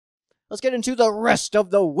let's get into the rest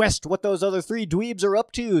of the West, what those other three dweebs are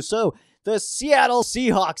up to. So, the Seattle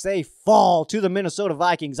Seahawks, they fall to the Minnesota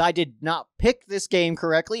Vikings. I did not pick this game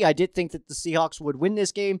correctly. I did think that the Seahawks would win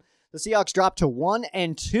this game. The Seahawks dropped to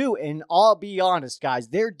 1-2, and I'll be honest, guys,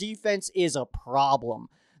 their defense is a problem.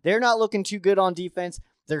 They're not looking too good on defense.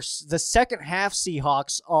 The second half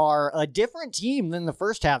Seahawks are a different team than the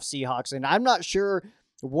first half Seahawks, and I'm not sure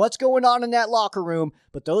what's going on in that locker room,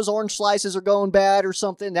 but those orange slices are going bad or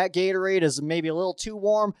something. That Gatorade is maybe a little too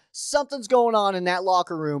warm. Something's going on in that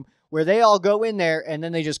locker room where they all go in there and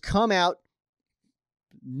then they just come out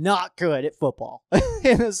not good at football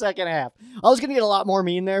in the second half. I was going to get a lot more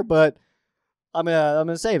mean there, but I'm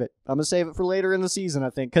gonna save it. I'm going to save it for later in the season, I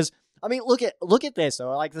think. Because, I mean, look at this,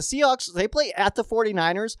 though. Like, the Seahawks, they play at the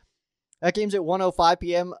 49ers. That game's at 1:05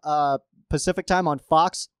 p.m. Pacific time on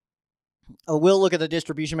Fox. We'll look at the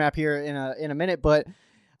distribution map here in a minute, but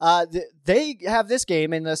they have this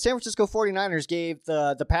game, and the San Francisco 49ers gave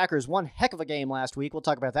the Packers one heck of a game last week. We'll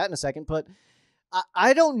talk about that in a second, but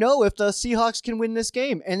I don't know if the Seahawks can win this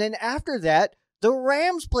game. And then after that, the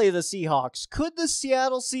Rams play the Seahawks. Could the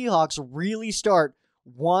Seattle Seahawks really start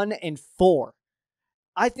 1-4?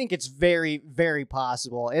 I think it's very, very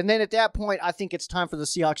possible. And then at that point, I think it's time for the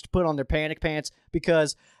Seahawks to put on their panic pants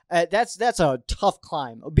because that's a tough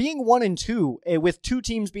climb. Being 1-2 with two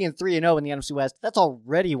teams being 3-0 in the NFC West, that's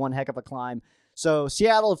already one heck of a climb. So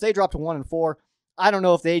Seattle, if they drop to 1-4, I don't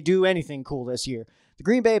know if they do anything cool this year. The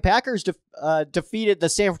Green Bay Packers defeated the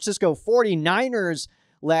San Francisco 49ers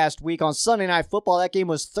last week on Sunday Night Football. That game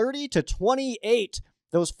was 30-28.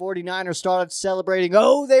 Those 49ers started celebrating.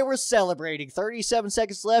 Oh, they were celebrating. 37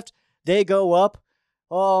 seconds left. They go up.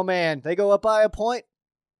 Oh, man. They go up by a point.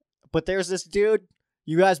 But there's this dude.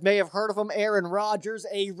 You guys may have heard of him, Aaron Rodgers,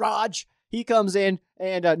 A-Raj. He comes in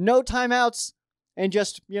and no timeouts and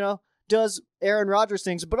just, does Aaron Rodgers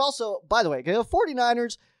things. But also, by the way, the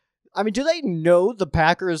 49ers, I mean, do they know the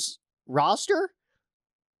Packers roster?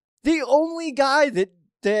 The only guy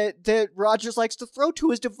that Rodgers likes to throw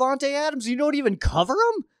to is Devontae Adams. You don't even cover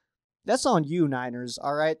him? That's on you, Niners,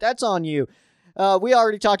 all right? That's on you. We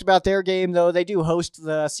already talked about their game, though. They do host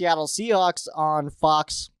the Seattle Seahawks on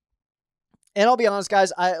Fox. And I'll be honest,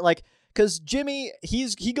 guys, because Jimmy,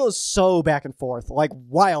 he goes so back and forth, like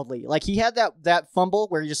wildly. Like, he had that fumble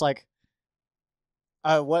where he just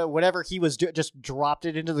whatever he was just dropped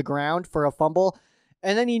it into the ground for a fumble.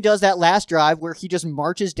 And then he does that last drive where he just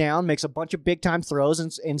marches down, makes a bunch of big-time throws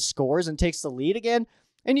and scores and takes the lead again.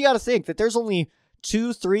 And you got to think that there's only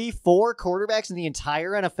 2, 3, 4 quarterbacks in the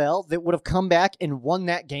entire NFL that would have come back and won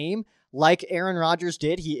that game like Aaron Rodgers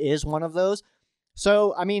did. He is one of those.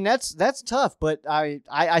 So, I mean, that's tough, but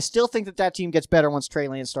I still think that team gets better once Trey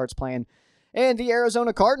Lance starts playing. And the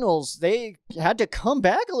Arizona Cardinals, they had to come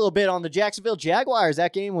back a little bit on the Jacksonville Jaguars.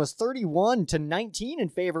 That game was 31-19 in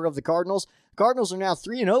favor of the Cardinals. The Cardinals are now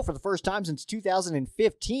 3-0 for the first time since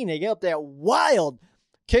 2015. They get up that wild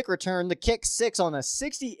kick return, the kick 6 on a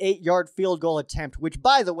 68-yard field goal attempt, which,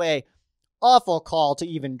 by the way, awful call to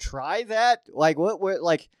even try that.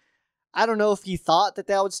 I don't know if he thought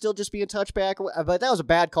that would still just be a touchback, but that was a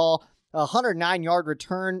bad call. A 109-yard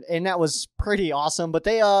return, and that was pretty awesome. But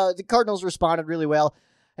the Cardinals responded really well.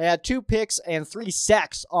 They had 2 picks and 3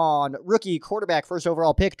 sacks on rookie quarterback first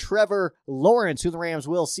overall pick Trevor Lawrence, who the Rams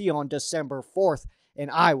will see on December 4th.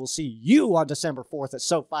 And I will see you on December 4th at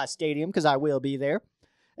SoFi Stadium because I will be there.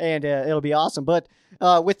 And it'll be awesome. But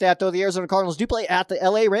with that, though, the Arizona Cardinals do play at the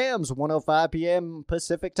LA Rams, 1:05 p.m.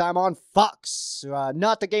 Pacific time on Fox.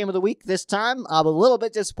 Not the game of the week this time. I'm a little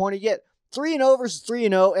bit disappointed yet. 3-0 versus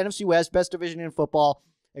 3-0, NFC West, best division in football,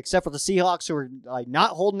 except for the Seahawks, who are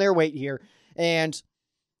not holding their weight here. And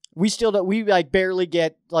we barely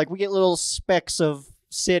get, we get little specks of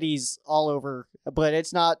cities all over, but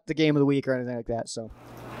it's not the game of the week or anything like that, so.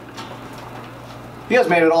 You guys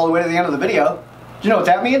made it all the way to the end of the video. Do you know what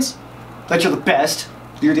that means? That you're the best.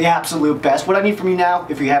 You're the absolute best. What I need from you now,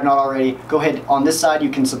 if you have not already, go ahead on this side,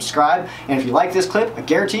 you can subscribe. And if you like this clip, I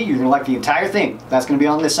guarantee you're going to like the entire thing. That's going to be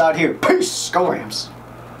on this side here. Peace! Go Rams!